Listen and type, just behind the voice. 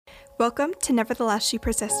Welcome to Nevertheless, She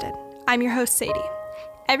Persisted. I'm your host, Sadie.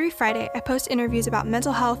 Every Friday, I post interviews about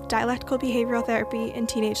mental health, dialectical behavioral therapy, and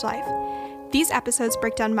teenage life. These episodes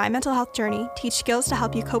break down my mental health journey, teach skills to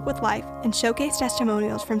help you cope with life, and showcase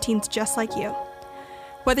testimonials from teens just like you.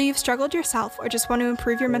 Whether you've struggled yourself or just want to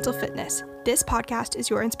improve your mental fitness, this podcast is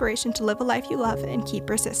your inspiration to live a life you love and keep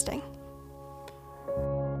persisting.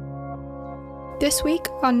 This week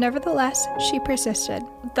on Nevertheless, She Persisted.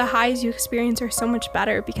 The highs you experience are so much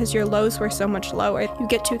better because your lows were so much lower. You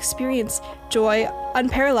get to experience joy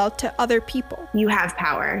unparalleled to other people. You have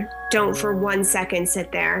power. Don't for 1 second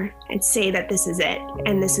sit there and say that this is it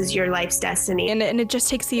and this is your life's destiny. And it just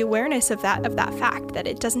takes the awareness of that fact that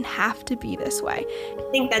it doesn't have to be this way.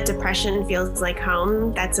 I think that depression feels like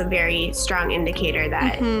home. That's a very strong indicator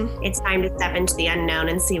that it's time to step into the unknown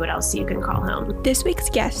and see what else you can call home. This week's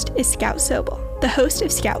guest is Scout Sobel, the host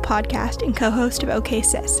of Scout Podcast and co-host of OK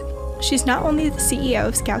Sis. She's not only the CEO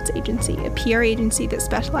of Scouts Agency, a PR agency that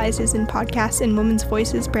specializes in podcasts and women's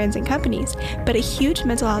voices, brands, and companies, but a huge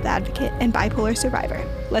mental health advocate and bipolar survivor.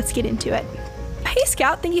 Let's get into it. Hey,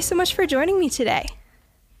 Scout, thank you so much for joining me today.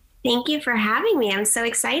 Thank you for having me. I'm so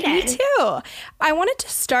excited. Me too. I wanted to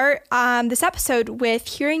start this episode with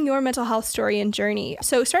hearing your mental health story and journey.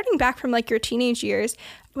 So starting back from your teenage years,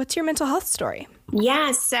 what's your mental health story?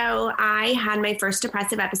 Yeah, so I had my first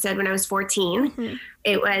depressive episode when I was 14.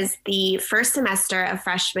 It was the first semester of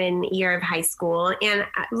freshman year of high school. And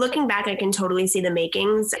looking back, I can totally see the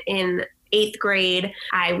makings. In 8th grade,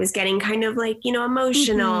 I was getting kind of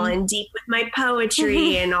emotional and deep with my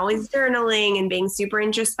poetry and always journaling and being super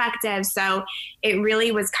introspective. So it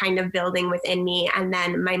really was kind of building within me. And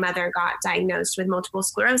then my mother got diagnosed with multiple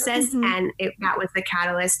sclerosis, and that was the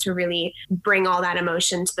catalyst to really bring all that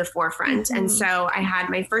emotion to the forefront. And so I had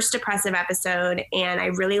my first depressive episode and I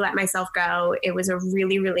really let myself go. It was a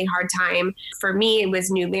really, really hard time. For me, it was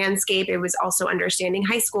new landscape. It was also understanding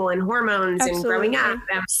high school and hormones and growing up.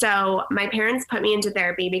 So my parents put me into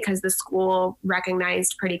therapy because the school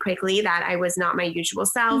recognized pretty quickly that I was not my usual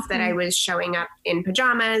self, that I was showing up in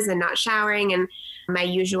pajamas and not showering, and my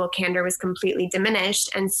usual candor was completely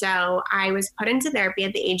diminished. And so I was put into therapy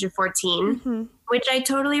at the age of 14, which I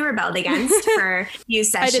totally rebelled against for a few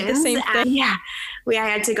sessions. I did the same thing. I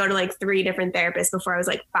had to go to 3 different therapists before I was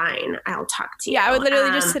like, fine, I'll talk to you. Yeah, I would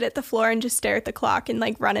literally just sit at the floor and just stare at the clock and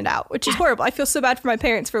run it out, which is horrible. I feel so bad for my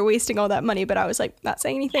parents for wasting all that money, but I was not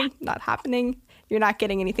saying anything, not happening. You're not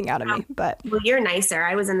getting anything out of me, but. Well, you're nicer.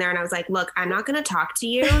 I was in there and I was like, look, I'm not going to talk to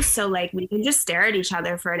you. So we can just stare at each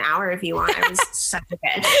other for an hour if you want. I was such a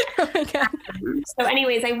bitch. Oh my God. So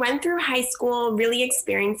anyways, I went through high school really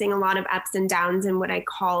experiencing a lot of ups and downs and what I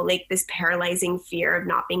call this paralyzing fear of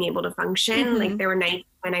not being able to function. There were nights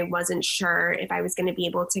when I wasn't sure if I was going to be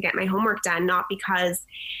able to get my homework done, not because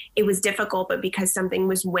it was difficult, but because something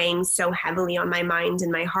was weighing so heavily on my mind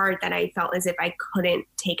and my heart that I felt as if I couldn't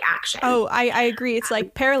take action. Oh, I agree. It's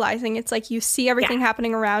paralyzing. It's you see everything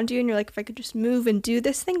happening around you and you're if I could just move and do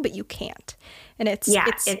this thing, but you can't. And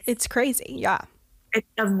it's crazy. Yeah. It's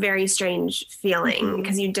a very strange feeling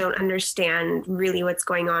because you don't understand really what's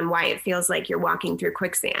going on, why it feels like you're walking through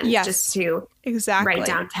quicksand. Yes, just to write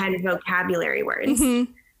down 10 vocabulary words.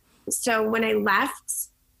 So when I left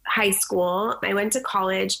high school, I went to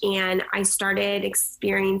college and I started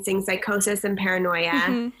experiencing psychosis and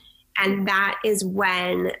paranoia. And that is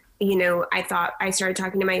when, I started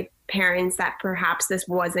talking to my parents that perhaps this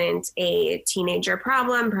wasn't a teenager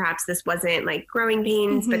problem. Perhaps this wasn't growing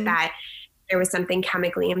pains, but that there was something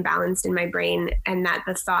chemically imbalanced in my brain, and that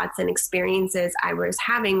the thoughts and experiences I was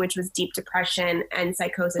having, which was deep depression and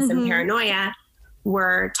psychosis and paranoia,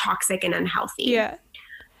 were toxic and unhealthy. Yeah.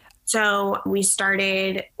 So we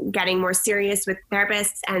started getting more serious with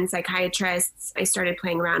therapists and psychiatrists. I started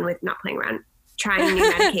trying new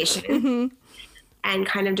medication and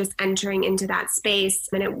kind of just entering into that space.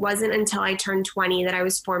 And it wasn't until I turned 20 that I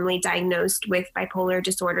was formally diagnosed with bipolar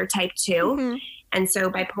disorder type 2. And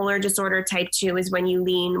so bipolar disorder type 2 is when you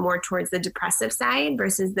lean more towards the depressive side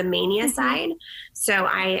versus the mania side. So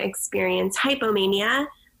I experience hypomania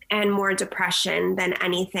and more depression than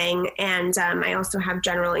anything. And I also have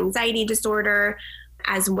general anxiety disorder,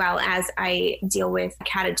 as well as I deal with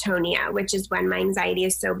catatonia, which is when my anxiety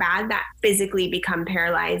is so bad that I physically become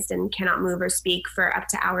paralyzed and cannot move or speak for up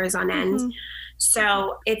to hours on end.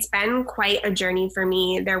 So it's been quite a journey for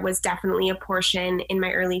me. There was definitely a portion in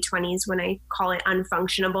my early 20s when I call it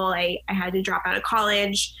unfunctionable. I had to drop out of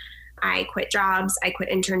college. I quit jobs. I quit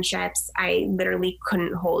internships. I literally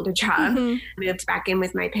couldn't hold a job. Moved back in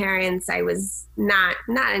with my parents. I was not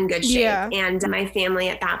in good shape. Yeah. And my family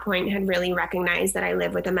at that point had really recognized that I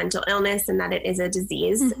live with a mental illness and that it is a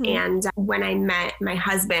disease. And when I met my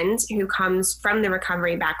husband, who comes from the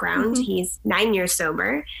recovery background, he's 9 years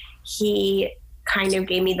sober. He kind of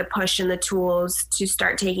gave me the push and the tools to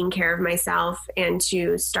start taking care of myself and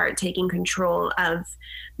to start taking control of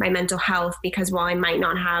my mental health, because while I might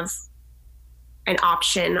not have an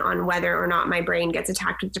option on whether or not my brain gets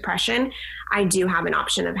attacked with depression, I do have an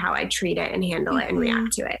option of how I treat it and handle it and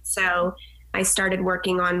react to it. So I started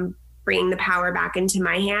working on bringing the power back into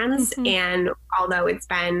my hands. And although it's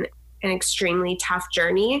been an extremely tough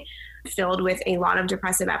journey, filled with a lot of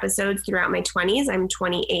depressive episodes throughout my 20s. I'm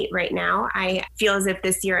 28 right now. I feel as if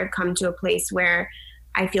this year I've come to a place where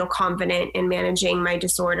I feel confident in managing my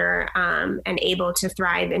disorder and able to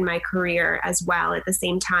thrive in my career as well at the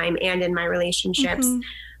same time, and in my relationships.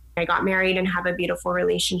 I got married and have a beautiful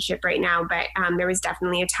relationship right now, but there was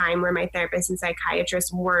definitely a time where my therapist and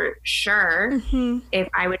psychiatrist weren't sure if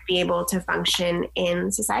I would be able to function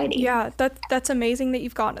in society. Yeah, that's amazing that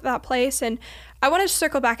you've gotten to that place. And I wanted to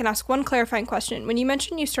circle back and ask one clarifying question. When you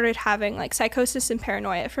mentioned you started having like psychosis and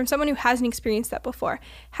paranoia, from someone who hasn't experienced that before,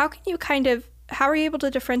 how are you able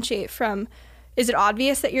to differentiate from, is it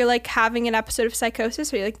obvious that you're like having an episode of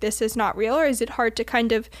psychosis, or you're like, this is not real, or is it hard to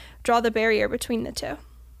kind of draw the barrier between the two?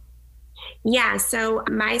 Yeah, so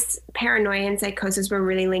my paranoia and psychosis were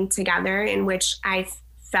really linked together, in which I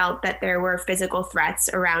felt that there were physical threats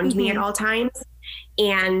around me at all times.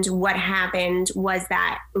 And what happened was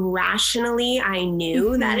that rationally I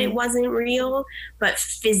knew that it wasn't real, but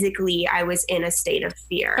physically I was in a state of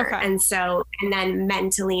fear. Okay. And then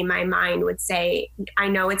mentally my mind would say, I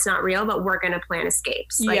know it's not real, but we're going to plan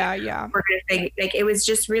escapes. Yeah. We're going to like, it was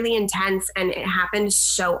just really intense, and it happened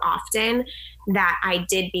so often that I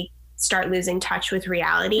did start losing touch with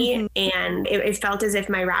reality. And it felt as if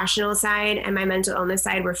my rational side and my mental illness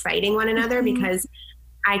side were fighting one another, because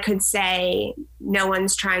I could say, no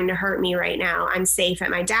one's trying to hurt me right now. I'm safe at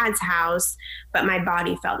my dad's house, but my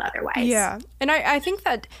body felt otherwise. Yeah. And I think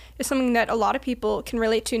that is something that a lot of people can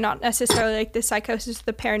relate to, not necessarily like the psychosis,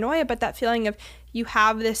 the paranoia, but that feeling of you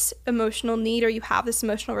have this emotional need, or you have this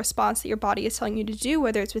emotional response that your body is telling you to do,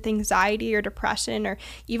 whether it's with anxiety or depression or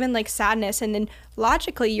even like sadness. And then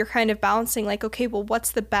logically you're kind of balancing like, okay, well,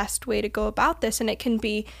 what's the best way to go about this? And it can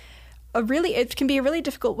be a really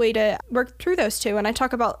difficult way to work through those two. And I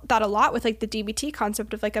talk about that a lot with like the DBT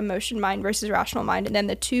concept of like emotion mind versus rational mind, and then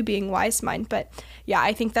the two being wise mind. But yeah,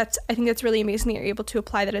 I think that's really amazing that you're able to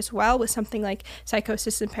apply that as well with something like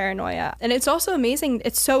psychosis and paranoia. And it's also amazing,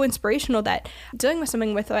 it's so inspirational that dealing with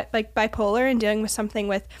something with like bipolar and dealing with something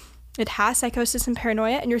with it has psychosis and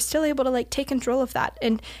paranoia, and you're still able to like take control of that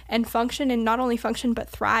and function, and not only function but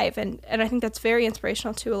thrive. And I think that's very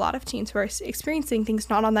inspirational to a lot of teens who are experiencing things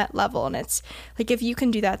not on that level. And it's like, if you can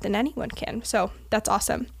do that, then anyone can. So that's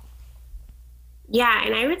awesome. Yeah.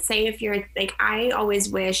 And I would say, if you're like, I always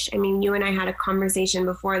wish, I mean, you and I had a conversation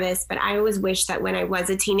before this, but I always wish that when I was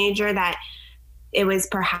a teenager that it was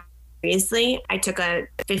perhaps seriously. I took a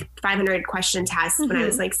 500 question test when I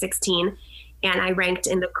was like 16. And I ranked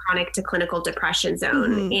in the chronic to clinical depression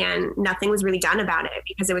zone, and nothing was really done about it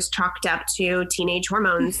because it was chalked up to teenage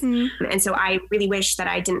hormones. And so I really wish that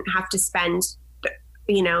I didn't have to spend,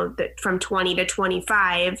 from 20 to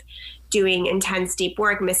 25 doing intense deep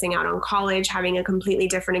work, missing out on college, having a completely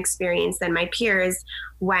different experience than my peers,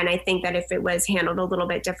 when I think that if it was handled a little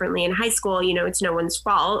bit differently in high school, it's no one's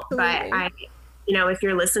fault. Absolutely. But if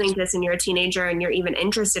you're listening to this and you're a teenager and you're even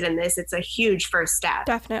interested in this, it's a huge first step.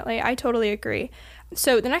 Definitely. I totally agree.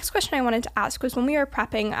 So the next question I wanted to ask was, when we were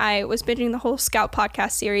prepping, I was binging the whole Scout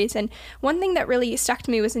podcast series. And one thing that really stuck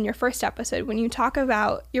to me was in your first episode, when you talk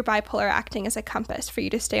about your bipolar acting as a compass for you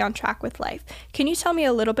to stay on track with life. Can you tell me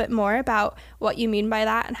a little bit more about what you mean by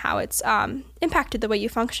that and how it's impacted the way you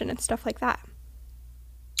function and stuff like that?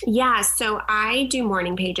 Yeah, so I do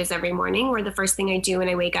morning pages every morning, where the first thing I do when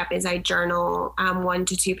I wake up is I journal 1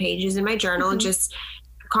 to 2 pages in my journal, just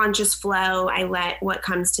conscious flow. I let what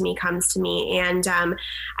comes to me. And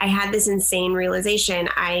I had this insane realization.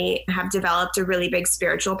 I have developed a really big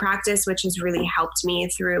spiritual practice, which has really helped me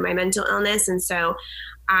through my mental illness. And so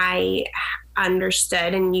I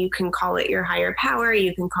understood, and you can call it your higher power,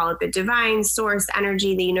 you can call it the divine source,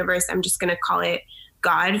 energy, the universe. I'm just going to call it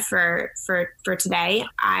God for today.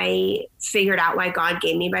 I figured out why God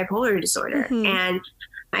gave me bipolar disorder. And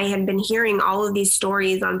I had been hearing all of these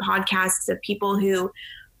stories on podcasts of people who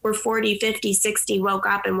were 40, 50, 60, woke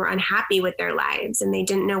up and were unhappy with their lives and they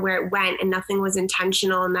didn't know where it went and nothing was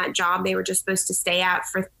intentional in that job they were just supposed to stay at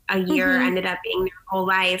for a year ended up being their whole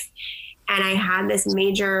life. And I had this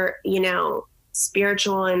major,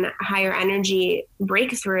 spiritual and higher energy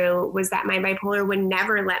breakthrough was that my bipolar would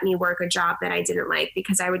never let me work a job that I didn't like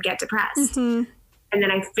because I would get depressed. And then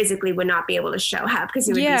I physically would not be able to show up because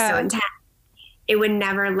it would be so intense. It would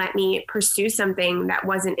never let me pursue something that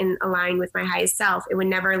wasn't in line with my highest self. It would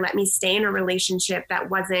never let me stay in a relationship that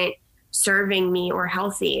wasn't serving me or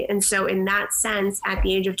healthy. And so in that sense, at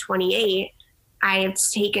the age of 28, I have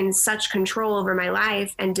taken such control over my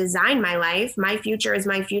life and designed my life. My future is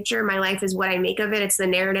my future. My life is what I make of it. It's the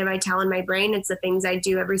narrative I tell in my brain. It's the things I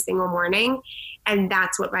do every single morning. And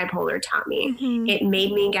that's what bipolar taught me. It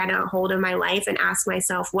made me get a hold of my life and ask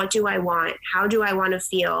myself, what do I want? How do I want to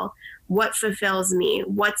feel? What fulfills me?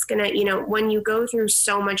 What's going to, when you go through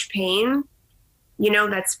so much pain,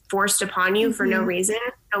 that's forced upon you for no reason,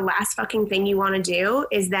 the last fucking thing you want to do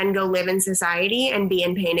is then go live in society and be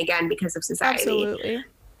in pain again because of society. Absolutely.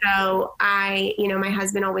 So my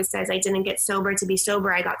husband always says, I didn't get sober to be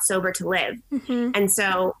sober. I got sober to live. And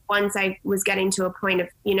so once I was getting to a point of,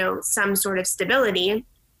 some sort of stability,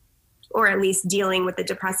 or at least dealing with the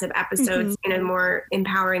depressive episodes in a more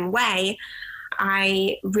empowering way,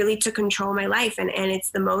 I really took control of my life. And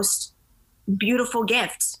it's the most beautiful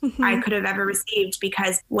gift I could have ever received,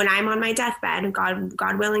 because when I'm on my deathbed,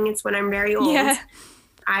 God willing, it's when I'm very old,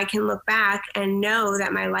 I can look back and know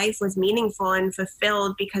that my life was meaningful and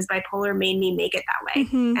fulfilled because bipolar made me make it that way.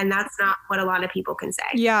 And that's not what a lot of people can say.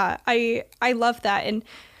 Yeah, I love that. And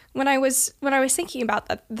when I was thinking about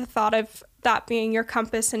that, the thought of that being your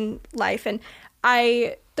compass in life, and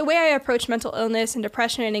the way I approach mental illness and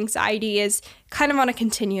depression and anxiety is kind of on a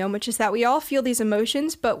continuum, which is that we all feel these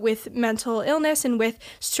emotions, but with mental illness and with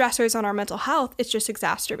stressors on our mental health, it's just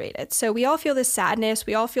exacerbated. So we all feel this sadness,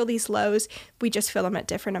 we all feel these lows, we just feel them at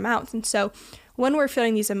different amounts. And so when we're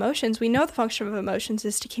feeling these emotions, we know the function of emotions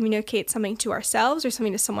is to communicate something to ourselves or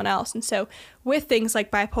something to someone else. And so with things like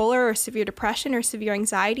bipolar or severe depression or severe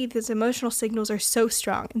anxiety, these emotional signals are so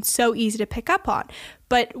strong and so easy to pick up on.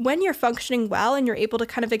 But when you're functioning well and you're able to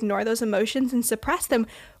kind of ignore those emotions and suppress them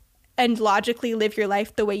and logically live your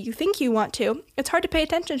life the way you think you want to, it's hard to pay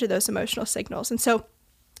attention to those emotional signals. And so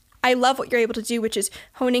I love what you're able to do, which is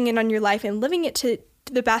honing in on your life and living it to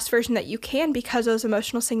the best version that you can because those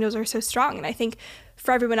emotional signals are so strong. And I think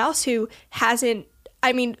for everyone else who hasn't,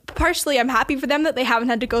 partially I'm happy for them that they haven't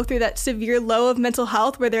had to go through that severe low of mental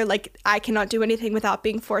health where they're like, I cannot do anything without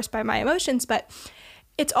being forced by my emotions. But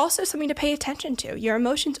it's also something to pay attention to. Your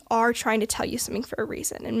emotions are trying to tell you something for a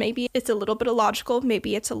reason. And maybe it's a little bit illogical.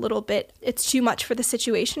 Maybe it's too much for the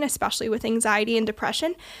situation, especially with anxiety and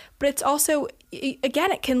depression. But it's also,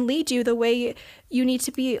 again, it can lead you the way you need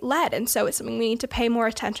to be led. And so it's something we need to pay more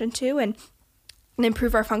attention to and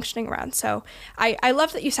improve our functioning around. So I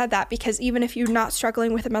love that you said that, because even if you're not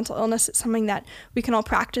struggling with a mental illness, it's something that we can all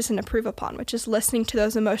practice and improve upon, which is listening to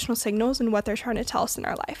those emotional signals and what they're trying to tell us in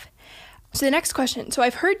our life. So the next question. So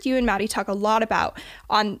I've heard you and Maddie talk a lot about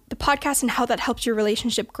on the podcast and how that helped your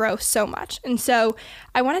relationship grow so much. And so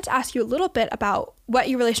I wanted to ask you a little bit about what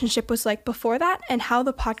your relationship was like before that and how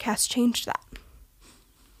the podcast changed that.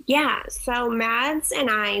 Yeah. So Mads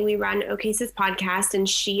and we run OKSIS podcast, and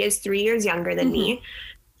she is 3 years younger than me.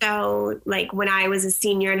 So like when I was a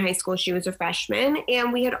senior in high school, she was a freshman,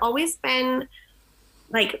 and we had always been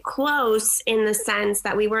like close in the sense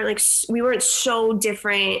that we weren't so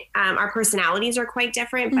different. Our personalities are quite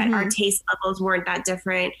different, but our taste levels weren't that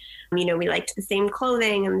different. We liked the same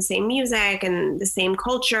clothing and the same music and the same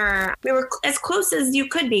culture. We were as close as you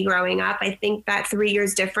could be growing up. I think that 3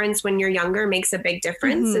 years difference when you're younger makes a big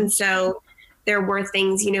difference. And so there were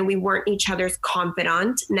things, we weren't each other's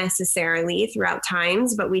confidant necessarily throughout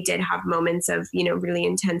times, but we did have moments of, really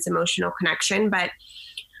intense emotional connection. But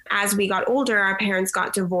as we got older, our parents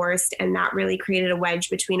got divorced, and that really created a wedge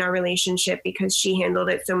between our relationship because she handled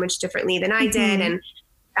it so much differently than I did. And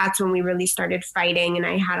that's when we really started fighting, and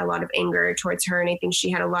I had a lot of anger towards her, and I think she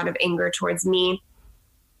had a lot of anger towards me.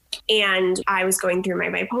 And I was going through my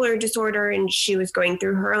bipolar disorder, and she was going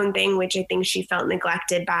through her own thing, which I think she felt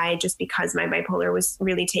neglected by just because my bipolar was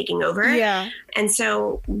really taking over. Yeah. And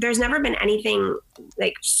so there's never been anything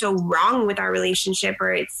like so wrong with our relationship,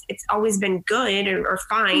 or it's always been good or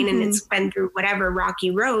fine. And it's been through whatever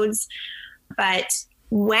rocky roads. But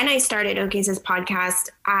when I started OKSIS podcast,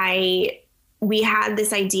 I we had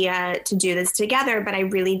this idea to do this together, but I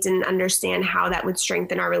really didn't understand how that would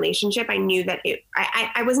strengthen our relationship. I knew that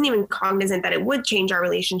I wasn't even cognizant that it would change our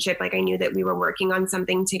relationship. Like, I knew that we were working on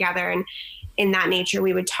something together, and in that nature,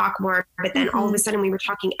 we would talk more. But then all of a sudden we were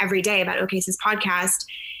talking every day about OK Sis podcast,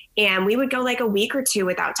 and we would go like a week or two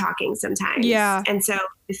without talking sometimes. Yeah. And so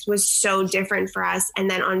this was so different for us.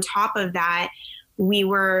 And then on top of that,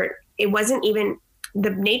 it wasn't even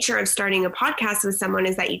the nature of starting a podcast with someone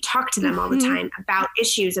is that you talk to them all the time about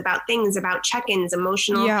issues, about things, about check-ins,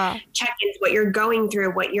 emotional check-ins, what you're going through,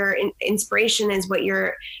 what your inspiration is, what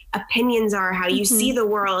your opinions are, how you see the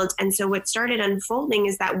world. And so what started unfolding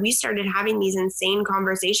is that we started having these insane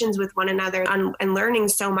conversations with one another and learning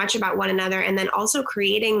so much about one another. And then also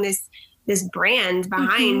creating this brand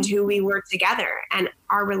behind who we were together, and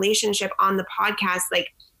our relationship on the podcast.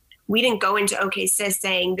 Like, we didn't go into OK Sis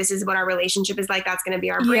saying this is what our relationship is like, that's going to be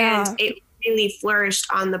our brand. It really flourished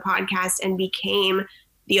on the podcast and became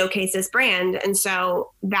the OK Sis brand. And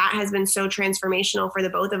so that has been so transformational for the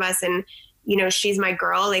both of us. And, you know, she's my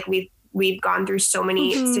girl. Like, we've gone through so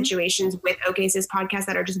many situations with OK Sis podcast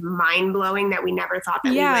that are just mind blowing, that we never thought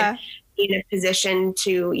that we would be in a position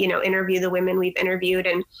to, you know, interview the women we've interviewed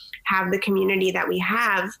and have the community that we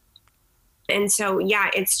have. And so,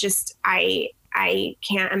 it's just, I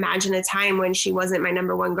can't imagine a time when she wasn't my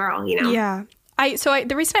number one girl, you know? Yeah.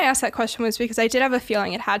 The reason I asked that question was because I did have a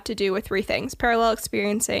feeling it had to do with three things: parallel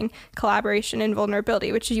experiencing, collaboration, and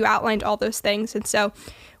vulnerability, which you outlined all those things. And so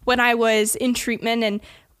when I was in treatment and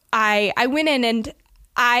I went in, and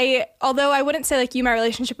although I wouldn't say like my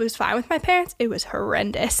relationship was fine with my parents, it was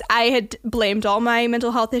horrendous. I had blamed all my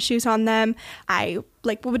mental health issues on them. I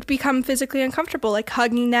would become physically uncomfortable, like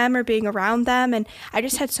hugging them or being around them. And I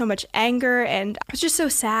just had so much anger, and I was just so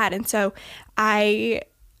sad. And so I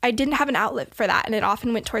didn't have an outlet for that. And it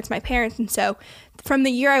often went towards my parents. And so from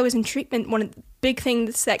the year I was in treatment, one of the big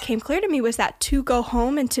things that came clear to me was that to go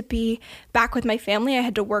home and to be back with my family, I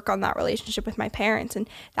had to work on that relationship with my parents. And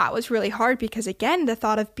that was really hard because, again, the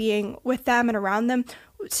thought of being with them and around them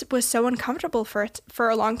was so uncomfortable for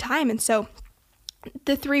a long time. And so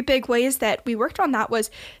the three big ways that we worked on that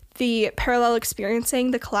was the parallel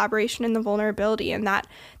experiencing, the collaboration, and the vulnerability. And that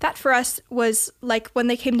for us was like when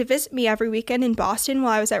they came to visit me every weekend in Boston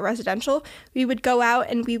while I was at residential, we would go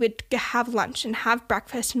out and we would have lunch and have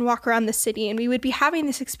breakfast and walk around the city, and we would be having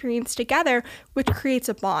this experience together, which creates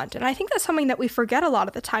a bond. And I think that's something that we forget a lot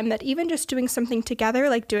of the time, that even just doing something together,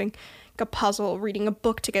 like doing a puzzle, reading a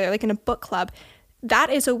book together, like in a book club,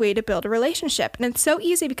 that is a way to build a relationship. And it's so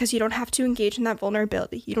easy because you don't have to engage in that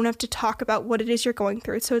vulnerability. You don't have to talk about what it is you're going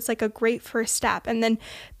through. So it's like a great first step. And then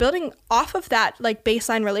building off of that like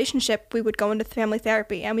baseline relationship, we would go into family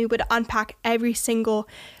therapy and we would unpack every single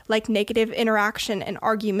like negative interaction and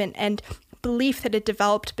argument and belief that had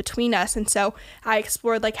developed between us. And so I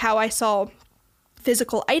explored like how I saw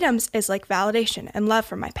physical items as like validation and love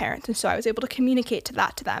from my parents. And so I was able to communicate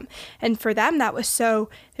to them. And for them, that was so,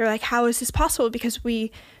 they're like, how is this possible? Because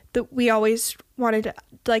we always wanted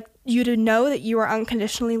like you to know that you are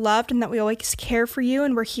unconditionally loved and that we always care for you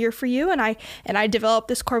and we're here for you. And I developed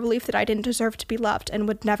this core belief that I didn't deserve to be loved and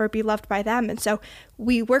would never be loved by them. And so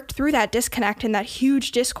we worked through that disconnect and that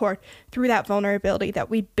huge discord through that vulnerability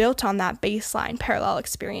that we built on that baseline parallel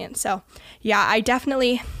experience. So yeah,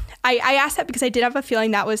 I asked that because I did have a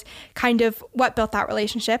feeling that was kind of what built that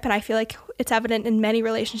relationship. And I feel like it's evident in many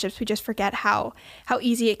relationships. We just forget how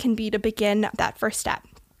easy it can be to begin that first step.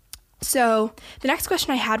 So the next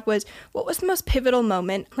question I had was, what was the most pivotal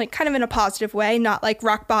moment, like kind of in a positive way, not like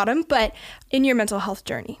rock bottom, but in your mental health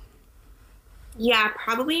journey? Yeah,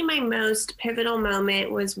 probably my most pivotal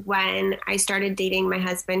moment was when I started dating my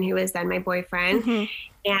husband, who was then my boyfriend. Mm-hmm.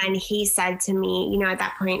 And he said to me, you know, at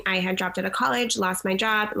that point I had dropped out of college, lost my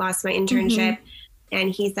job, lost my internship. Mm-hmm.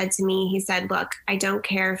 And he said to me, look, I don't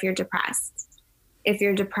care if you're depressed. If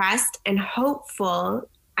you're depressed and hopeful,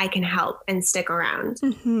 I can help and stick around.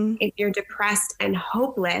 Mm-hmm. If you're depressed and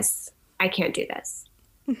hopeless, I can't do this.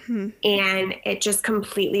 Mm-hmm. And it just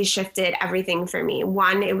completely shifted everything for me.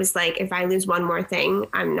 One, it was like, if I lose one more thing,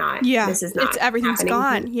 this is not everything's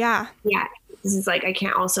happening. Gone. Yeah. Yeah. This is like, I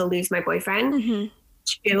can't also lose my boyfriend. Mm-hmm.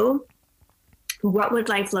 Two, what would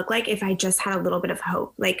life look like if I just had a little bit of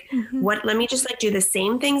hope? Like let me just like do the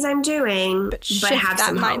same things I'm doing, but have that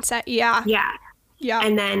some mindset. Hope. Yeah. Yeah. Yeah.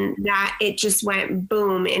 And then it just went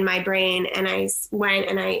boom in my brain. And I went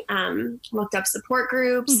and I looked up support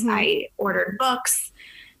groups. Mm-hmm. I ordered books.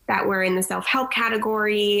 that were in the self-help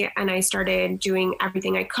category. And I started doing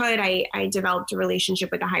everything I could. I developed a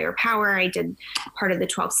relationship with a higher power. I did part of the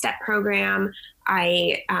 12-step program.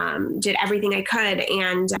 I did everything I could.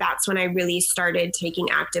 And that's when I really started taking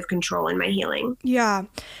active control in my healing. Yeah.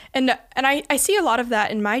 And I see a lot of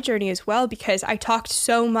that in my journey as well, because I talked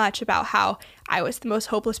so much about how I was the most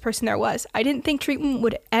hopeless person there was. I didn't think treatment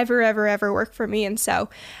would ever work for me. And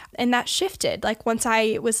that shifted. Like once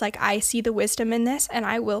I was like, I see the wisdom in this and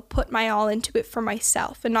I will put my all into it for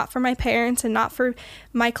myself and not for my parents and not for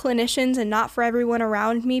my clinicians and not for everyone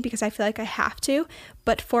around me, because I feel like I have to,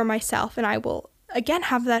 but for myself. And I will again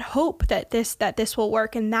have that hope that this will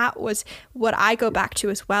work. And that was what I go back to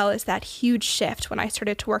as well, is that huge shift when I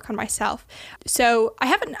started to work on myself. So I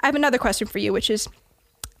have another question for you, which is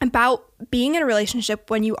about being in a relationship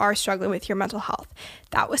when you are struggling with your mental health.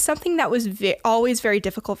 That was something that was always very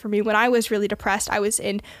difficult for me. When I was really depressed, I was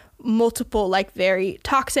in multiple like very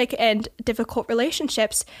toxic and difficult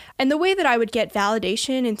relationships. And the way that I would get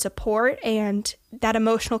validation and support and that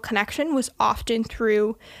emotional connection was often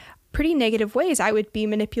through pretty negative ways. I would be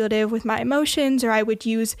manipulative with my emotions, or I would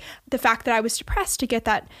use the fact that I was depressed to get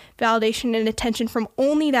that validation and attention from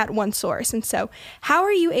only that one source. And so how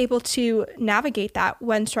are you able to navigate that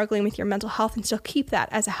when struggling with your mental health and still keep that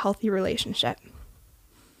as a healthy relationship?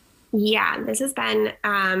 Yeah, this has been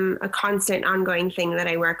a constant ongoing thing that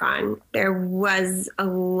I work on. There was a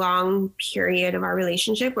long period of our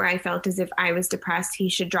relationship where I felt as if I was depressed, he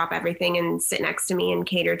should drop everything and sit next to me and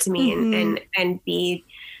cater to me and be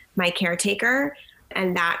my caretaker.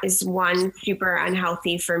 And that is one super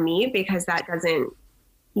unhealthy for me, because that doesn't,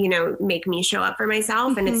 make me show up for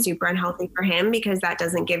myself. And it's super unhealthy for him because that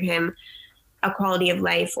doesn't give him a quality of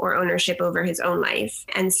life or ownership over his own life.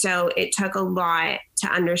 And so it took a lot to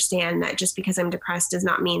understand that just because I'm depressed does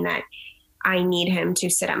not mean that I need him to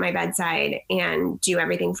sit at my bedside and do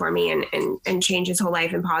everything for me and change his whole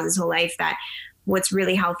life and pause his whole life. That what's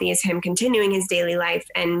really healthy is him continuing his daily life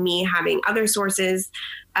and me having other sources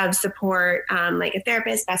of support, like a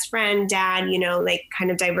therapist, best friend, dad, like kind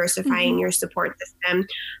of diversifying your support system,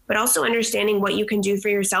 but also understanding what you can do for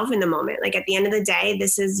yourself in the moment. Like at the end of the day,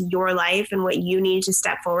 this is your life and what you need to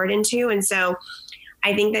step forward into. And so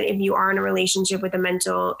I think that if you are in a relationship with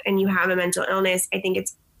and you have a mental illness, I think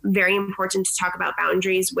it's very important to talk about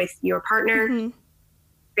boundaries with your partner.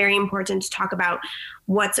 Very important to talk about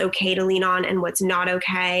what's okay to lean on and what's not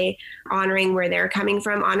okay, honoring where they're coming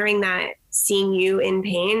from, honoring that seeing you in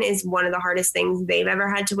pain is one of the hardest things they've ever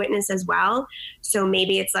had to witness as well. So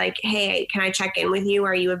maybe it's like, hey, can I check in with you?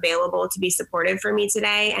 Are you available to be supportive for me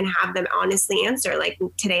today? And have them honestly answer, like,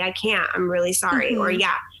 today I can't, I'm really sorry. Or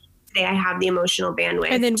yeah, today I have the emotional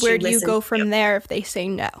bandwidth. And then where do you go from there if they say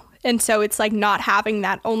no? And so it's like not having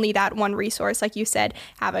only that one resource, like you said,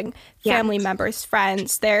 having family members,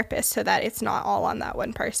 friends, therapists, so that it's not all on that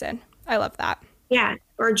one person. I love that. Yeah.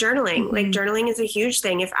 Or journaling. Like journaling is a huge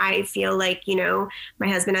thing. If I feel like, my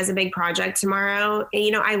husband has a big project tomorrow,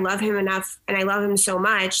 I love him enough and I love him so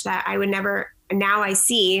much that I would never, now I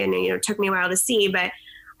see, and it took me a while to see, but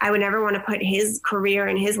I would never want to put his career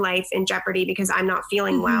and his life in jeopardy because I'm not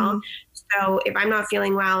feeling well. So if I'm not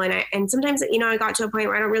feeling well and sometimes, I got to a point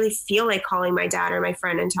where I don't really feel like calling my dad or my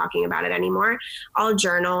friend and talking about it anymore. I'll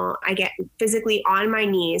journal. I get physically on my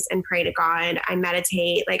knees and pray to God. I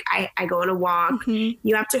meditate. Like I go on a walk.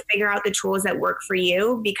 You have to figure out the tools that work for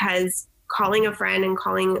you, because calling a friend and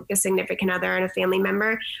calling a significant other and a family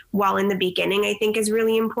member, while in the beginning, I think is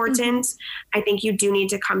really important. I think you do need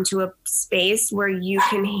to come to a space where you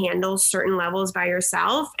can handle certain levels by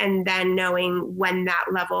yourself, and then knowing when that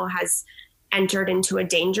level has entered into a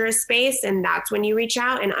dangerous space. And that's when you reach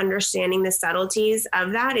out, and understanding the subtleties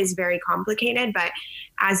of that is very complicated. But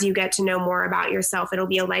as you get to know more about yourself, it'll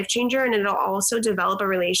be a life changer, and it'll also develop a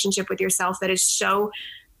relationship with yourself that is so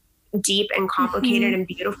deep and complicated and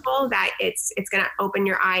beautiful that it's going to open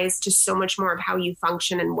your eyes to so much more of how you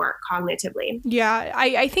function and work cognitively. Yeah,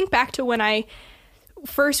 I think back to when I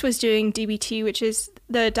first was doing DBT, which is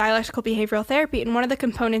the dialectical behavioral therapy, and one of the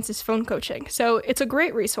components is phone coaching. So it's a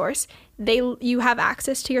great resource. You have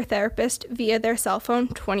access to your therapist via their cell phone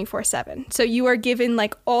 24/7. So you are given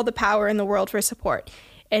like all the power in the world for support.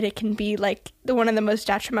 And it can be like one of the most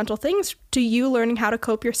detrimental things to you learning how to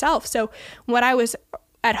cope yourself. So when I was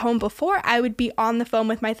at home before, I would be on the phone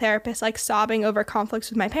with my therapist, like sobbing over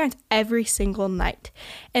conflicts with my parents every single night.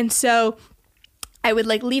 And so I would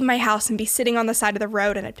like leave my house and be sitting on the side of the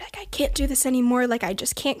road, and I'd be like, I can't do this anymore. Like, I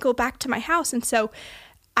just can't go back to my house. And so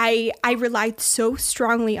I relied so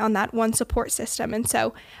strongly on that one support system. And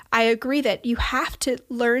so I agree that you have to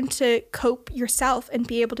learn to cope yourself and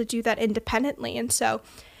be able to do that independently. And so,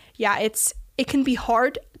 yeah, it's it can be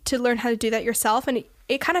hard to learn how to do that yourself. And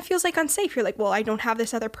it kind of feels like unsafe. You're like, well, I don't have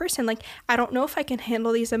this other person. Like, I don't know if I can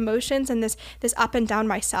handle these emotions and this up and down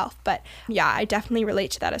myself. But yeah, I definitely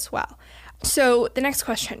relate to that as well. So the next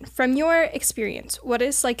question, from your experience, what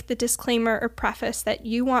is like the disclaimer or preface that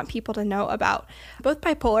you want people to know about both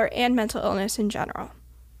bipolar and mental illness in general?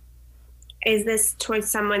 Is this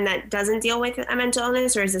towards someone that doesn't deal with a mental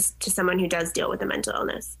illness, or is this to someone who does deal with a mental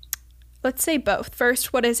illness? Let's say both.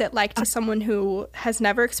 First, what is it like to someone who has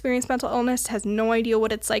never experienced mental illness, has no idea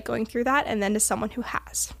what it's like going through that, and then to someone who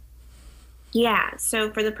has? Yeah.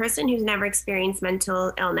 So for the person who's never experienced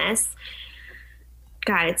mental illness,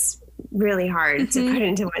 God, it's really hard to put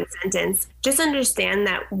into one sentence. Just understand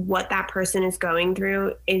that what that person is going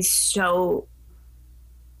through is so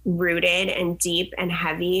rooted and deep and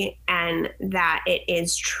heavy, and that it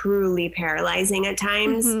is truly paralyzing at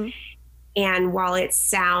times. And while it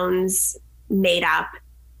sounds made up,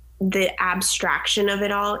 the abstraction of it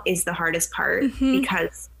all is the hardest part,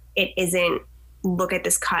 because it isn't look at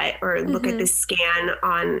this cut or look at this scan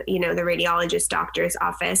on, the radiologist doctor's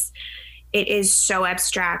office. It is so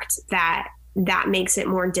abstract that makes it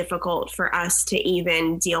more difficult for us to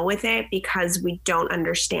even deal with it, because we don't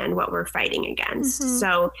understand what we're fighting against.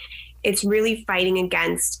 So it's really fighting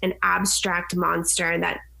against an abstract monster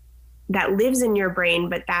that lives in your brain,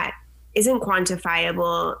 but that isn't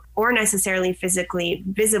quantifiable or necessarily physically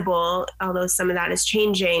visible, although some of that is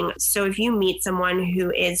changing. So if you meet someone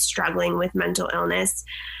who is struggling with mental illness,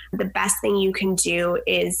 the best thing you can do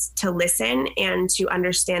is to listen and to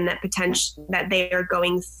understand that they are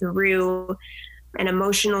going through an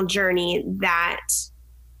emotional journey that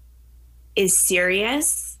is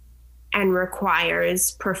serious and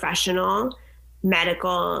requires professional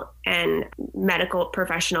medical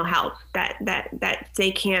professional help, that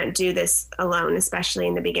they can't do this alone, especially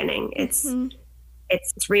in the beginning. It's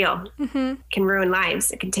real. It can ruin lives.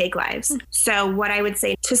 It can take lives. So what I would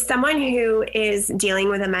say to someone who is dealing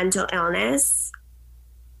with a mental illness,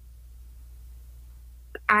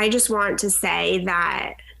 I just want to say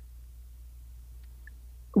that,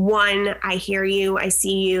 one, I hear you, I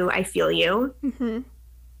see you, I feel you.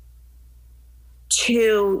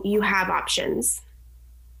 Two, you have options.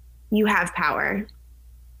 You have power.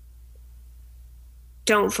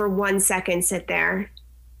 Don't for 1 second sit there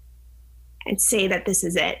and say that this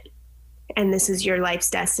is it, and this is your life's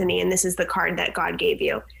destiny, and this is the card that God gave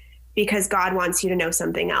you, because God wants you to know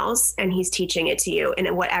something else, and he's teaching it to you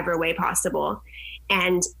in whatever way possible.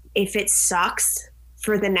 And if it sucks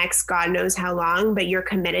for the next God knows how long, but you're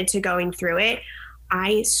committed to going through it,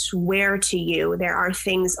 I swear to you, there are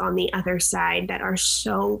things on the other side that are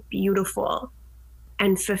so beautiful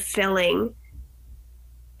and fulfilling.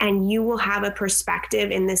 And you will have a perspective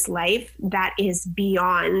in this life that is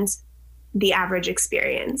beyond the average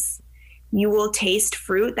experience. You will taste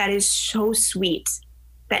fruit that is so sweet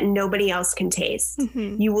that nobody else can taste.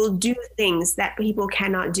 You will do things that people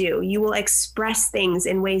cannot do. You will express things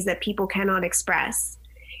in ways that people cannot express,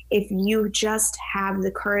 if you just have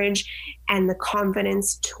the courage and the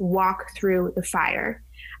confidence to walk through the fire.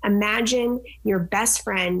 Imagine your best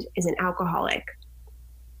friend is an alcoholic,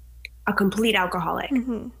 a complete alcoholic,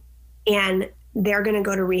 and they're going to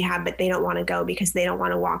go to rehab, but they don't want to go because they don't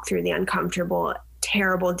want to walk through the uncomfortable,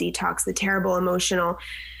 terrible detox, the terrible emotional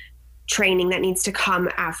training that needs to come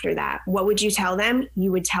after that. What would you tell them?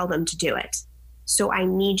 You would tell them to do it. So I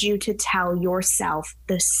need you to tell yourself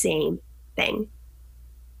the same thing.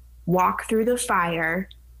 Walk through the fire,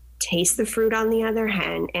 taste the fruit on the other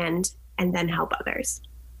hand, and then help others.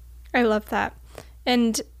 I love that.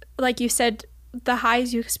 And like you said, the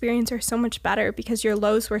highs you experience are so much better because your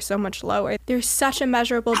lows were so much lower. There's such a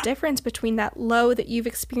measurable difference between that low that you've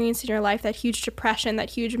experienced in your life, that huge depression,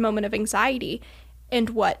 that huge moment of anxiety,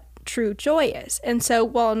 and what true joy is. And so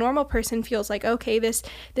while a normal person feels like, okay, this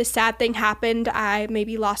sad thing happened, I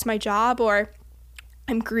maybe lost my job, or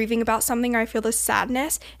I'm grieving about something, or I feel this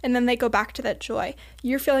sadness, and then they go back to that joy.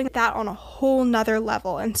 You're feeling that on a whole nother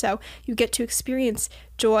level. And so you get to experience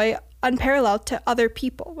joy unparalleled to other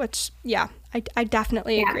people, which, yeah, I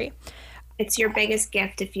definitely agree. It's your biggest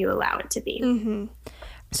gift if you allow it to be.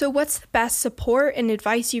 So what's the best support and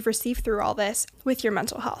advice you've received through all this with your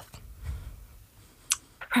mental health?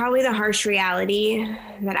 Probably the harsh reality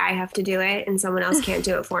that I have to do it and someone else can't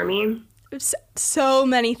do it for me. So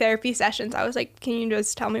many therapy sessions, I was like, can you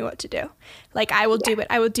just tell me what to do? Like, I will do it.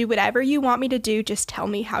 I will do whatever you want me to do. Just tell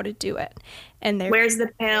me how to do it. And where's the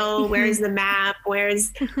pill? Where's the map?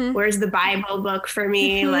 Where's the Bible book for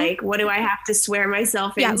me? Like, what do I have to swear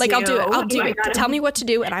myself into? Yeah, like, I'll do it. I'll do it. Tell me what to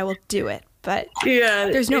do and I will do it. but yeah,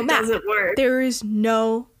 there's no map. Doesn't work. There is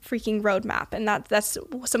no freaking roadmap, and that's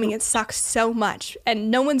something that sucks so much. And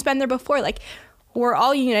no one's been there before. Like, we're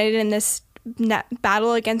all united in this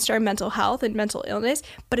battle against our mental health and mental illness,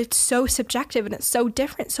 but it's so subjective and it's so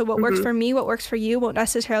different. So what works for me, what works for you, won't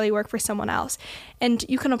necessarily work for someone else. And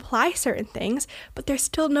you can apply certain things, but there's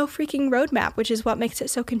still no freaking roadmap, which is what makes it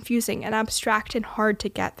so confusing and abstract and hard to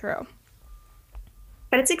get through.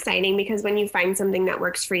 But it's exciting because when you find something that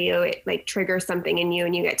works for you, it like triggers something in you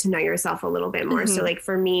and you get to know yourself a little bit more. So like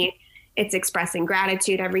for me, it's expressing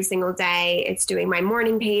gratitude every single day. It's doing my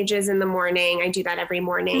morning pages in the morning. I do that every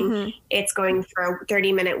morning. It's going for a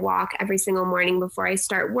 30-minute walk every single morning before I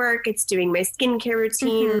start work. It's doing my skincare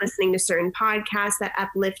routine, listening to certain podcasts that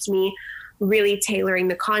uplift me, really tailoring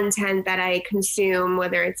the content that I consume,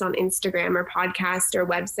 whether it's on Instagram or podcast or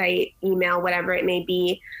website, email, whatever it may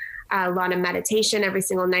be. A lot of meditation. Every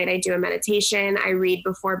single night I do a meditation. I read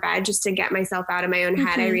before bed just to get myself out of my own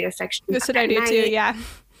head. I read a fiction. That's what I do too, yeah.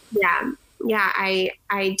 Yeah.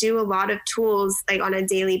 I do a lot of tools like on a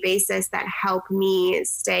daily basis that help me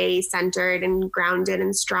stay centered and grounded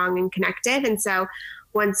and strong and connected. And so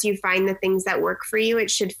once you find the things that work for you, it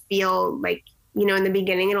should feel like, you know, in the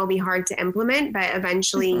beginning, it'll be hard to implement, but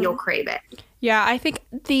eventually you'll crave it. Yeah, I think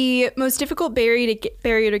the most difficult barrier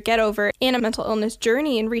to get over in a mental illness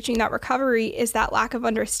journey and reaching that recovery is that lack of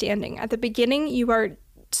understanding. At the beginning, you are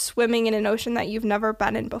swimming in an ocean that you've never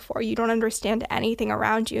been in before. You don't understand anything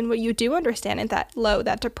around you. And what you do understand is that low,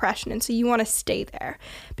 that depression. And so you want to stay there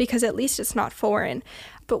because at least it's not foreign.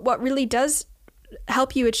 But what really does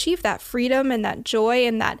help you achieve that freedom and that joy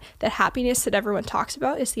and that happiness that everyone talks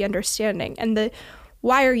about is the understanding and the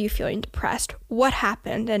why are you feeling depressed? What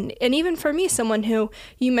happened? And even for me, someone who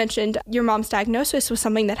you mentioned your mom's diagnosis was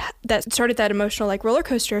something that started that emotional like roller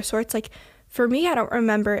coaster of sorts. Like for me, I don't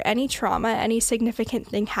remember any trauma, any significant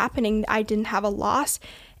thing happening. I didn't have a loss.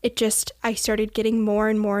 I started getting more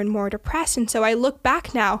and more and more depressed. And so I look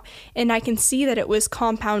back now and I can see that it was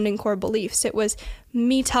compounding core beliefs. It was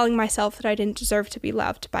me telling myself that I didn't deserve to be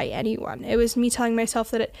loved by anyone. It was me telling myself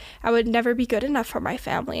that I would never be good enough for my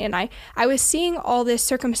family. And I was seeing all this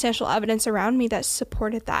circumstantial evidence around me that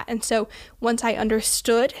supported that. And so once I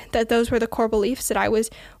understood that those were the core beliefs that I was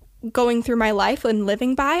going through my life and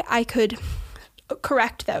living by, I could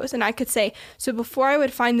correct those. And I could say, so before I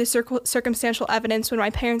would find this circumstantial evidence when my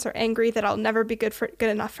parents are angry that I'll never be good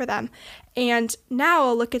enough for them. And now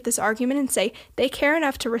I'll look at this argument and say, they care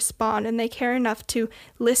enough to respond and they care enough to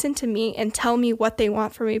listen to me and tell me what they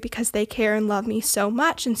want from me because they care and love me so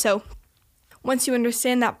much. And so once you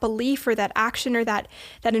understand that belief or that action or that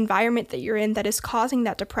environment that you're in that is causing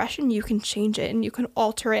that depression, you can change it and you can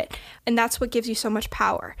alter it. And that's what gives you so much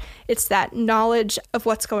power. It's that knowledge of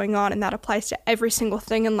what's going on, and that applies to every single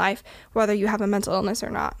thing in life, whether you have a mental illness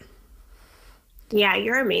or not. Yeah,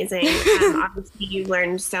 you're amazing. Obviously, you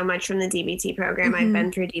learned so much from the DBT program. I've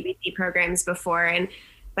been through DBT programs before,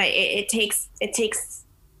 but it takes a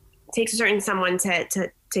certain someone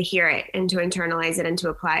to hear it and to internalize it and to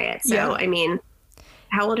apply it. So, yeah. I mean,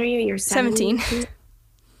 how old are you? You're 17.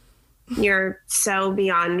 You're so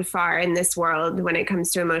beyond far in this world when it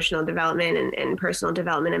comes to emotional development and personal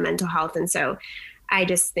development and mental health. And so I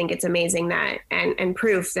just think it's amazing that and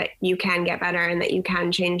proof that you can get better and that you can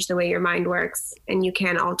change the way your mind works and you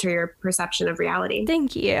can alter your perception of reality.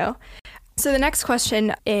 Thank you. So the next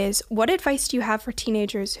question is, what advice do you have for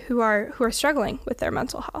teenagers who are struggling with their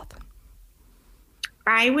mental health?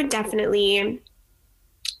 I would definitely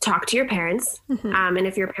talk to your parents. And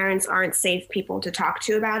if your parents aren't safe people to talk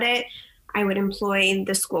to about it, I would employ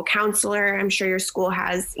the school counselor. I'm sure your school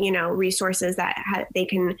has, resources that they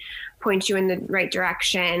can point you in the right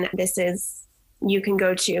direction. This is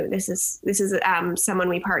someone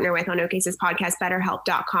we partner with on OKSIS podcast,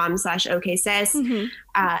 betterhelp.com/OKSIS.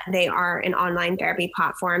 They are an online therapy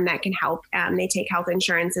platform that can help. They take health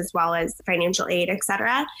insurance as well as financial aid, et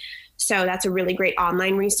cetera. So that's a really great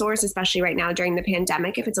online resource, especially right now during the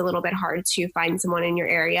pandemic, if it's a little bit hard to find someone in your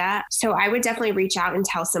area. So I would definitely reach out and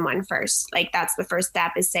tell someone first. Like that's the first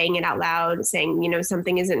step, is saying it out loud, saying,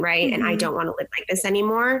 something isn't right and I don't want to live like this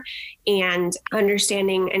anymore. And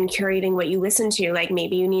understanding and curating what you listen to. Like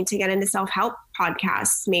maybe you need to get into self-help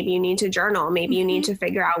podcasts. Maybe you need to journal. Maybe you need to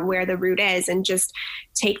figure out where the root is and just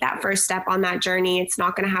take that first step on that journey. It's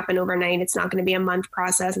not going to happen overnight. It's not going to be a month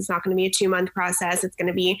process. It's not going to be a 2-month process. It's going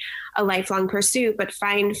to be a lifelong pursuit, but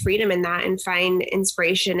find freedom in that and find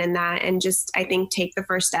inspiration in that. And just, I think, take the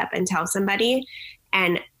first step and tell somebody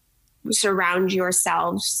and surround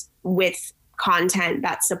yourselves with content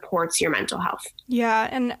that supports your mental health. Yeah.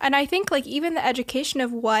 And I think like even the education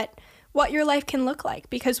of what your life can look like,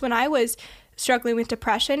 because when I was struggling with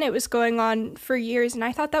depression. It was going on for years, and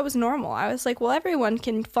I thought that was normal. I was like, well, everyone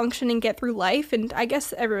can function and get through life, and I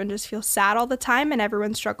guess everyone just feels sad all the time, and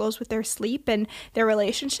everyone struggles with their sleep and their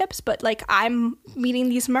relationships, but like I'm meeting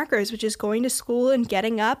these markers, which is going to school and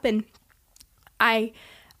getting up, and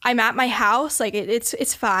I'm at my house, like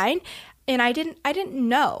it's fine. And I didn't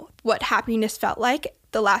know what happiness felt like.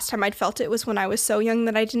 The last time I'd felt it was when I was so young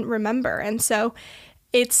that I didn't remember. And so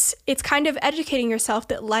it's kind of educating yourself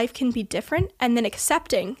that life can be different, and then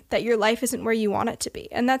accepting that your life isn't where you want it to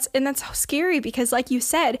be. And that's scary, because like you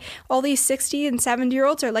said, all these 60 and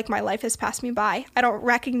 70-year-olds are like, my life has passed me by. I don't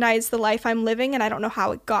recognize the life I'm living, and I don't know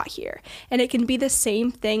how it got here. And it can be the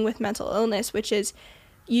same thing with mental illness, which is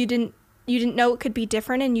you didn't know it could be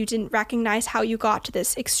different, and you didn't recognize how you got to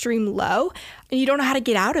this extreme low, and you don't know how to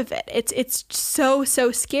get out of it. It's so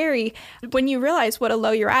scary when you realize what a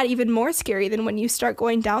low you're at, even more scary than when you start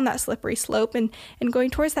going down that slippery slope and going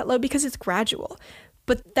towards that low, because it's gradual.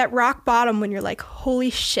 But that rock bottom, when you're like,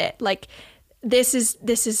 holy shit, like this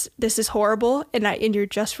is horrible, and you're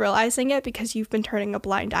just realizing it because you've been turning a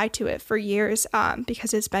blind eye to it for years,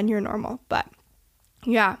 because it's been your normal. But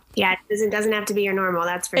yeah, it doesn't have to be your normal,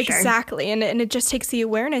 that's for sure. Exactly. And it just takes the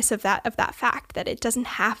awareness of that fact that it doesn't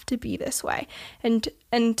have to be this way. And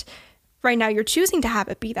right now you're choosing to have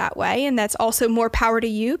it be that way, and that's also more power to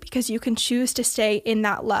you, because you can choose to stay in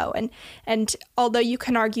that low. And although you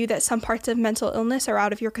can argue that some parts of mental illness are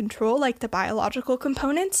out of your control, like the biological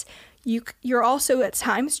components, you're also at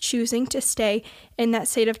times choosing to stay in that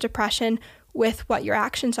state of depression with what your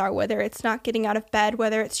actions are, whether it's not getting out of bed,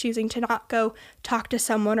 whether it's choosing to not go talk to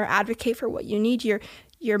someone or advocate for what you need,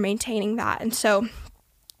 you're maintaining that. And so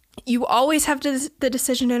you always have the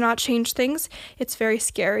decision to not change things. It's very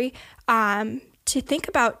scary to think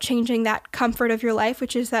about changing that comfort of your life,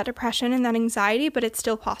 which is that depression and that anxiety, but it's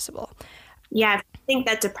still possible. Yeah, I think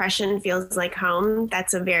that depression feels like home.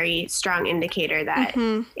 That's a very strong indicator that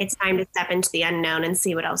it's time to step into the unknown and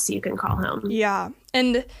see what else you can call home. Yeah.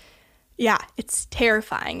 And yeah, it's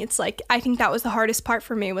terrifying. It's like, I think that was the hardest part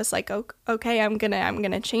for me, was like, okay, I'm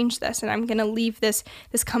gonna change this, and I'm gonna leave this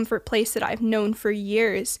comfort place that I've known for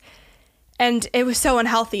years. And it was so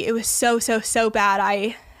unhealthy. It was so bad.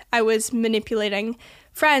 I was manipulating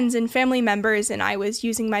friends and family members, and I was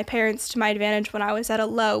using my parents to my advantage when I was at a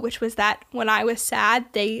low, which was that when I was sad,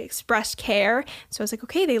 they expressed care. So I was like,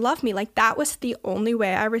 okay, they love me. Like, that was the only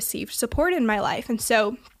way I received support in my life. And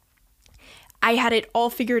so I had it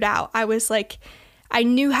all figured out. I was like, I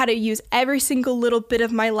knew how to use every single little bit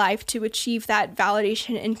of my life to achieve that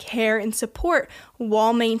validation and care and support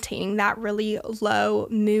while maintaining that really low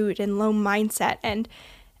mood and low mindset.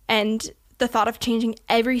 And the thought of changing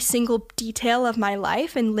every single detail of my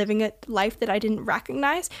life and living a life that I didn't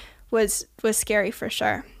recognize was scary for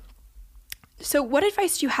sure. So what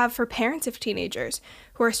advice do you have for parents of teenagers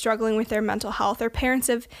who are struggling with their mental health, or parents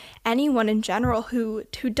of anyone in general who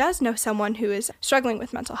does know someone who is struggling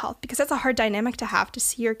with mental health? Because that's a hard dynamic to have, to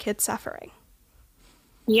see your kids suffering.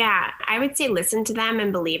 Yeah, I would say listen to them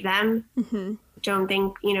and believe them. Don't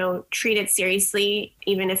think, treat it seriously,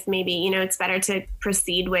 even if maybe, it's better to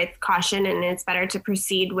proceed with caution, and it's better to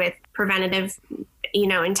proceed with preventative,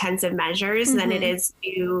 intensive measures than it is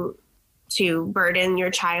to burden your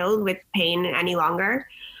child with pain any longer.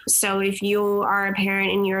 So if you are a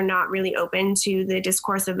parent and you're not really open to the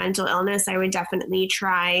discourse of mental illness, I would definitely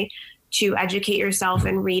try to educate yourself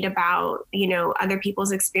and read about, other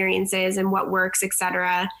people's experiences and what works, et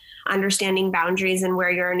cetera. Understanding boundaries and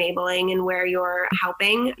where you're enabling and where you're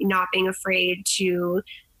helping, not being afraid to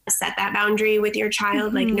set that boundary with your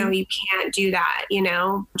child. Like, no, you can't do that,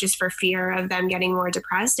 just for fear of them getting more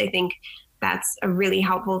depressed. I think that's a really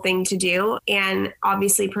helpful thing to do. And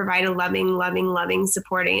obviously provide a loving,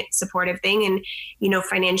 supportive thing. And,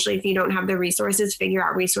 financially, if you don't have the resources, figure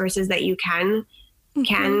out resources that you can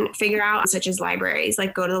figure out, such as libraries.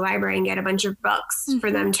 Like, go to the library and get a bunch of books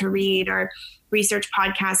for them to read, or research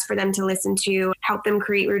podcasts for them to listen to, help them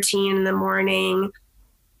create routine in the morning,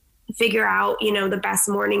 figure out, the best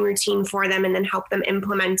morning routine for them, and then help them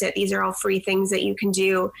implement it. These are all free things that you can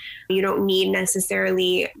do. You don't need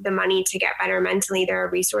necessarily the money to get better mentally. There are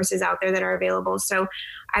resources out there that are available. So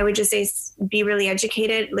I would just say, be really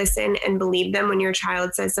educated, listen, and believe them when your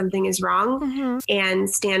child says something is wrong, and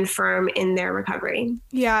stand firm in their recovery.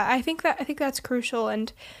 Yeah, I think that's crucial.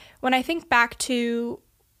 And when I think back to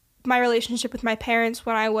my relationship with my parents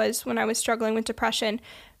when I was struggling with depression,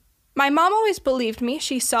 my mom always believed me.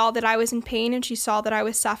 She saw that I was in pain, and she saw that I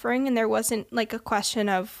was suffering, and there wasn't like a question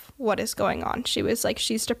of what is going on. She was like,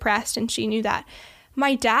 she's depressed, and she knew that.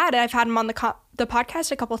 My dad, I've had him on the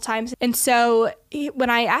podcast a couple times, and so when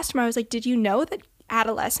I asked him, I was like, did you know that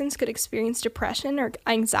adolescents could experience depression or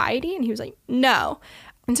anxiety? And he was like, no.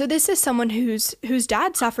 And so this is someone whose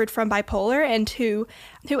dad suffered from bipolar and who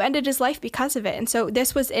ended his life because of it. And so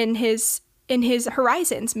this was in his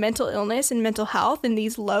horizons, mental illness and mental health and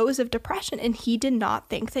these lows of depression. And he did not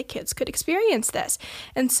think that kids could experience this.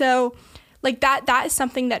 And so like that is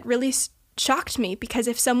something that really shocked me, because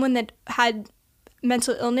if someone that had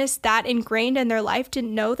mental illness that ingrained in their life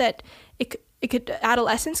didn't know that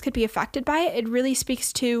adolescents could be affected by it, it really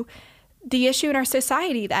speaks to the issue in our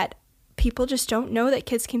society that people just don't know that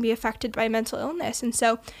kids can be affected by mental illness. And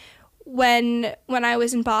so when I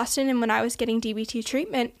was in Boston and when I was getting DBT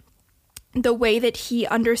treatment, the way that he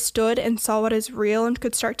understood and saw what is real and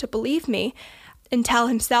could start to believe me and tell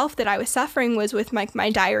himself that I was suffering was with my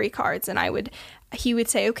diary cards. And he would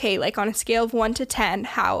say, okay, like on a scale of 1 to 10,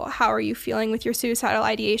 how are you feeling with your suicidal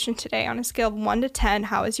ideation today? On a scale of 1 to 10,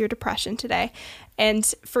 how is your depression today? And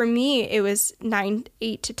for me, it was 9,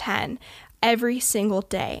 8 to 10 every single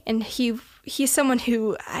day. And he's someone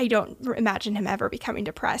who I don't imagine him ever becoming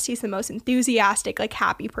depressed. He's the most enthusiastic, like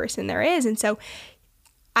happy person there is. And so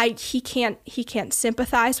he can't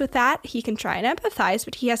sympathize with that. He can try and empathize,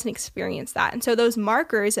 but he hasn't experienced that. And so those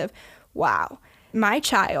markers of, wow, my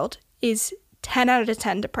child is 10 out of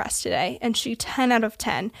 10 depressed today, and she 10 out of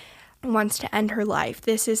 10 wants to end her life.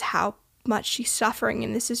 This is how much she's suffering,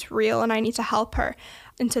 and this is real, and I need to help her.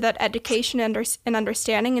 And so that education and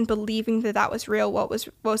understanding and believing that was real, what was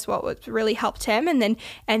what really helped him, and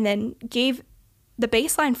then gave the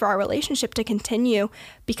baseline for our relationship to continue,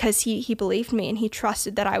 because he believed me and he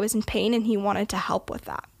trusted that I was in pain and he wanted to help with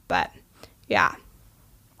that. But yeah.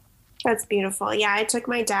 That's beautiful. Yeah, I took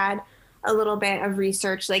my dad a little bit of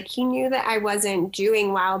research. Like, he knew that I wasn't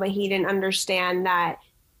doing well, but he didn't understand that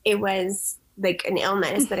it was like an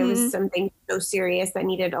illness, that it was something so serious that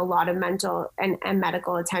needed a lot of mental and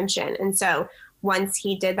medical attention. And so once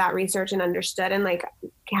he did that research and understood and like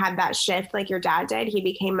had that shift like your dad did, he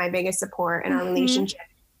became my biggest support, and our relationship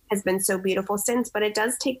has been so beautiful since. But it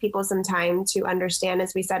does take people some time to understand.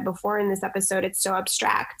 As we said before in this episode, it's so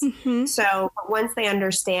abstract. So once they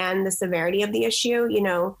understand the severity of the issue, you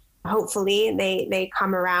know, hopefully they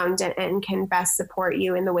come around and can best support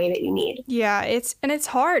you in the way that you need. Yeah, it's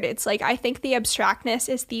hard. It's like, I think the abstractness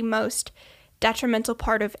is the most detrimental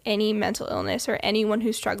part of any mental illness or anyone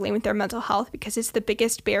who's struggling with their mental health, because it's the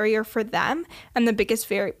biggest barrier for them and the biggest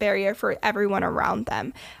barrier for everyone around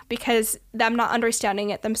them, because them not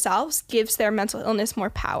understanding it themselves gives their mental illness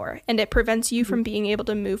more power, and it prevents you from being able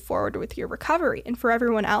to move forward with your recovery. And for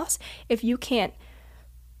everyone else, if you can't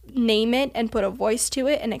name it and put a voice to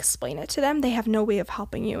it and explain it to them, they have no way of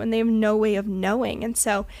helping you and they have no way of knowing. And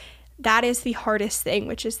so that is the hardest thing,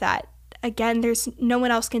 which is that, again, there's no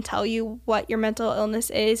one else can tell you what your mental illness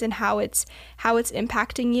is and how it's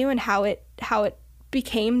impacting you and how it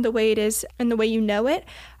became the way it is and the way you know it.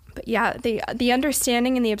 But yeah, the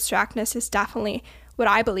understanding and the abstractness is definitely what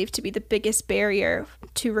I believe to be the biggest barrier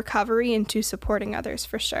to recovery and to supporting others,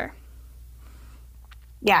 for sure.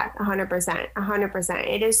 Yeah, 100%.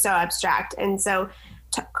 It is so abstract. And so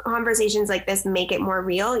conversations like this make it more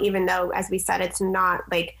real, even though, as we said, it's not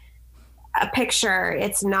like a picture,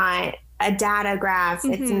 it's not a data graph,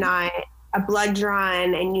 it's not a blood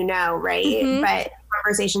drawn and right? But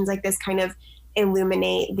conversations like this kind of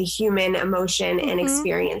illuminate the human emotion and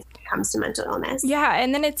experience when it comes to mental illness. Yeah,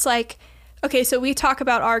 and then it's like, okay, so we talk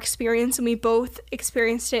about our experience and we both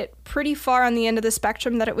experienced it pretty far on the end of the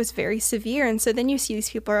spectrum, that it was very severe. And so then you see these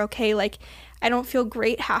people are okay, like, I don't feel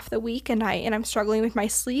great half the week and I'm struggling with my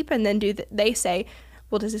sleep. And then they say,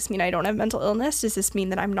 well, does this mean I don't have mental illness? Does this mean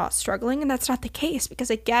that I'm not struggling? And that's not the case, because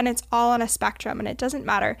again, it's all on a spectrum, and it doesn't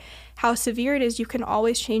matter how severe it is. You can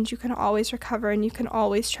always change, you can always recover, and you can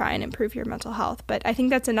always try and improve your mental health. But I think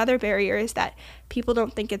that's another barrier, is that people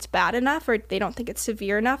don't think it's bad enough, or they don't think it's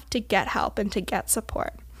severe enough to get help and to get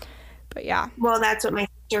support. But yeah. Well, that's what my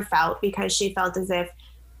sister felt, because she felt as if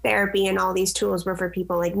therapy and all these tools were for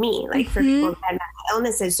people like me, like for people who had mental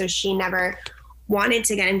illnesses. So she never wanted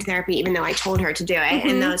to get into therapy, even though I told her to do it.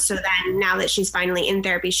 And so then now that she's finally in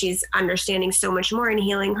therapy, she's understanding so much more and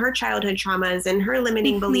healing her childhood traumas and her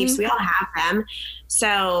limiting beliefs. We all have them.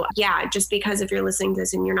 So yeah, just because if you're listening to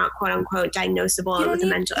this and you're not quote unquote diagnosable with a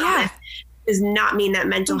mental illness, does not mean that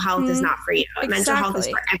mental health is not for you. Mental health is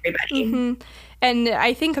for everybody. And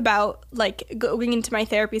I think about like going into my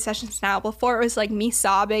therapy sessions now. Before it was like me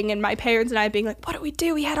sobbing and my parents and I being like, what do we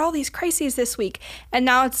do? We had all these crises this week. And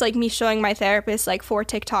now it's like me showing my therapist like 4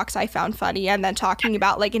 TikToks I found funny and then talking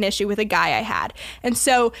about like an issue with a guy I had. And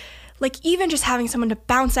so like even just having someone to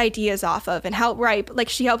bounce ideas off of and help write, like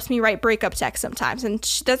she helps me write breakup texts sometimes, and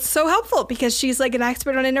that's so helpful because she's like an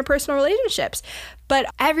expert on interpersonal relationships. But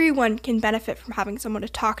everyone can benefit from having someone to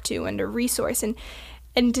talk to and a resource, and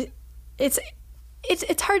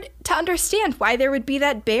it's hard to understand why there would be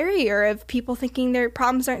that barrier of people thinking their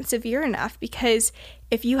problems aren't severe enough, because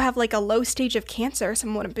if you have like a low stage of cancer,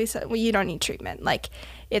 someone would be saying, well, you don't need treatment. Like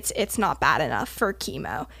it's not bad enough for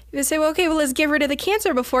chemo. You would say, well, okay, well, let's get rid of the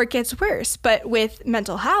cancer before it gets worse. But with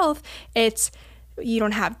mental health, it's you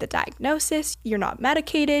don't have the diagnosis, you're not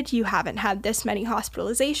medicated, you haven't had this many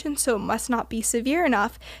hospitalizations, so it must not be severe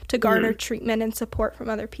enough to garner treatment and support from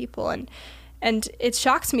other people. And it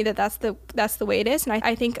shocks me that that's the way it is. And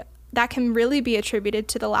I think that can really be attributed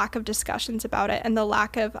to the lack of discussions about it and the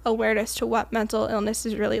lack of awareness to what mental illness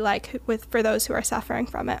is really like for those who are suffering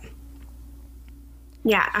from it.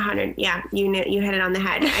 Yeah, 100. Yeah, you hit it on the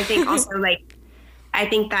head. I think also I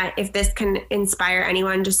think that if this can inspire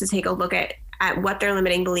anyone just to take a look at what their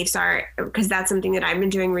limiting beliefs are, because that's something that I've been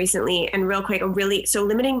doing recently. And real quick, so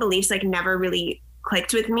limiting beliefs like never really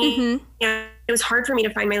clicked with me. Mm-hmm. You know, it was hard for me to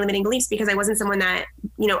find my limiting beliefs because I wasn't someone that,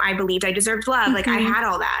 I believed I deserved love. Mm-hmm. Like I had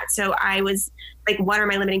all that. So I was like, what are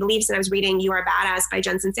my limiting beliefs? And I was reading You Are Badass by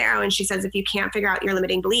Jen Sincero. And she says, if you can't figure out your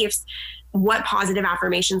limiting beliefs, what positive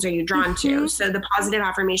affirmations are you drawn to? So the positive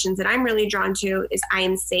affirmations that I'm really drawn to is I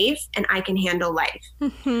am safe and I can handle life.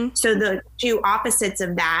 Mm-hmm. So the two opposites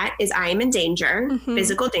of that is I am in danger,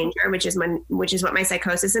 physical danger, which is what my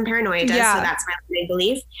psychosis and paranoia does. Yeah. So that's my limiting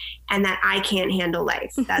belief, and that I can't handle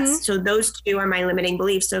life. So those two are my limiting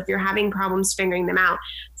beliefs. So if you're having problems figuring them out,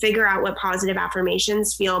 figure out what positive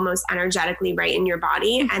affirmations feel most energetically right in your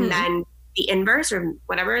body, and then the inverse or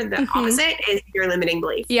whatever, the opposite is your limiting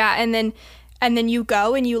belief. Yeah. And then you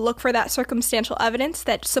go and you look for that circumstantial evidence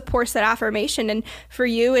that supports that affirmation. And for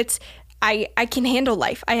you, it's, I can handle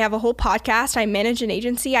life. I have a whole podcast. I manage an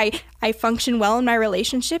agency. I function well in my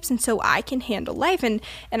relationships. And so I can handle life. And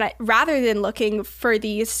rather than looking for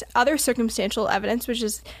these other circumstantial evidence, which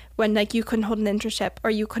is when like you couldn't hold an internship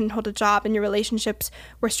or you couldn't hold a job and your relationships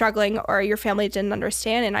were struggling or your family didn't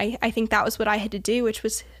understand. And I think that was what I had to do, which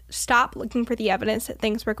was stop looking for the evidence that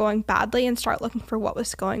things were going badly and start looking for what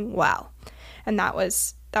was going well. And that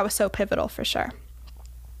was so pivotal for sure.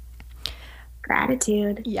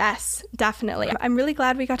 Gratitude. Yes, definitely. I'm really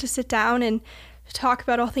glad we got to sit down and talk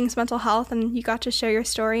about all things mental health, and you got to share your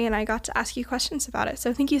story and I got to ask you questions about it.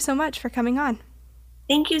 So thank you so much for coming on.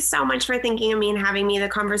 Thank you so much for thinking of me and having me. The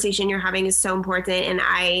conversation you're having is so important, and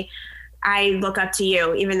I look up to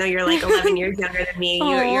you, even though you're like 11 years younger than me.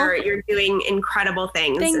 You're doing incredible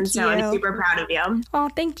things. So I'm super proud of you. Oh,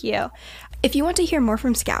 thank you. If you want to hear more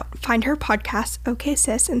from Scout, find her podcasts, Okay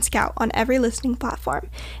Sis and Scout, on every listening platform,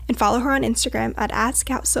 and follow her on Instagram at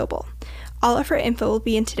 @ScoutSobel. All of her info will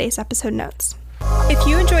be in today's episode notes. If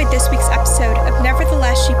you enjoyed this week's episode of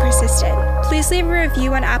Nevertheless She Persisted, please leave a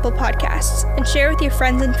review on Apple Podcasts and share with your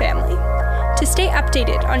friends and family. To stay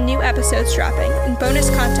updated on new episodes dropping and bonus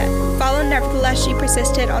content, follow Nevertheless She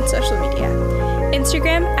Persisted on social media.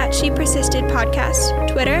 Instagram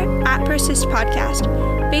 @ShePersistedPodcast, Twitter @PersistPodcast,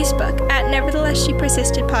 Facebook @Nevertheless She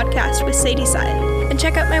Persisted Podcast with Sadie Sutton, and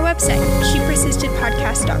check out my website,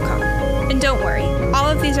 shepersistedpodcast.com. And don't worry, all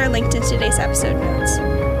of these are linked in today's episode notes.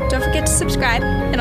 Don't forget to subscribe, and